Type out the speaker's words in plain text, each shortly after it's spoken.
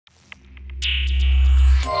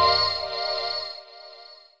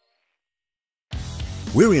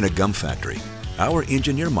We're in a gum factory. Our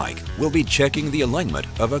engineer Mike will be checking the alignment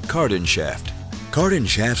of a Cardan shaft. Cardan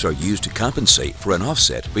shafts are used to compensate for an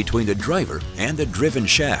offset between the driver and the driven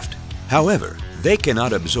shaft. However, they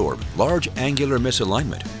cannot absorb large angular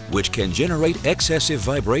misalignment, which can generate excessive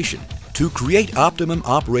vibration. To create optimum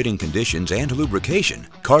operating conditions and lubrication,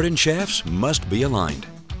 Cardan shafts must be aligned.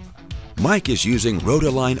 Mike is using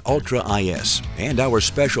ROTALIGN Ultra IS and our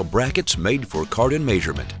special brackets made for Cardan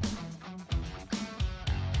measurement.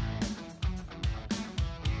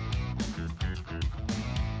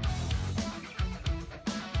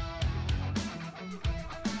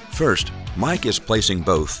 First, Mike is placing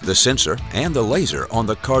both the sensor and the laser on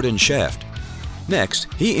the Cardan shaft.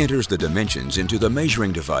 Next, he enters the dimensions into the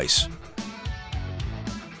measuring device.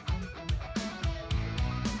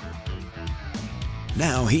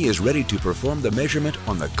 Now he is ready to perform the measurement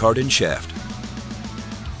on the Cardan shaft.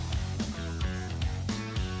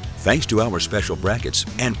 Thanks to our special brackets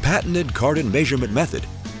and patented Cardan measurement method,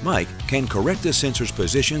 Mike can correct the sensor's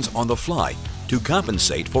positions on the fly to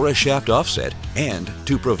compensate for a shaft offset and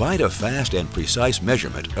to provide a fast and precise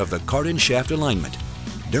measurement of the Cardan shaft alignment.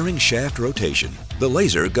 During shaft rotation, the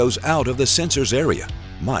laser goes out of the sensor's area.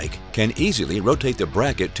 Mike can easily rotate the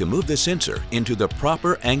bracket to move the sensor into the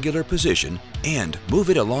proper angular position and move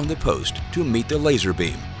it along the post to meet the laser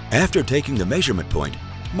beam. After taking the measurement point,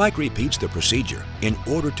 Mike repeats the procedure in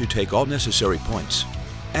order to take all necessary points.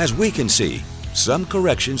 As we can see, some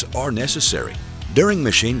corrections are necessary. During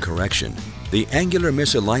machine correction, the angular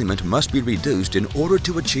misalignment must be reduced in order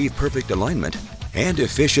to achieve perfect alignment and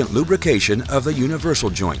efficient lubrication of the universal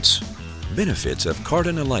joints. Benefits of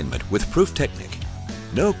Cardan alignment with PRUFTECHNIK: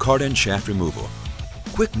 no Cardan shaft removal,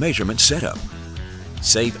 quick measurement setup,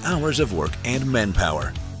 save hours of work and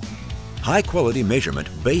manpower, high quality measurement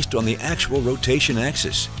based on the actual rotation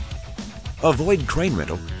axis, avoid crane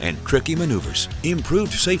rental and tricky maneuvers,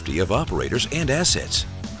 improved safety of operators and assets.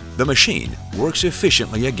 The machine works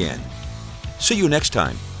efficiently again. See you next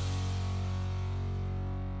time.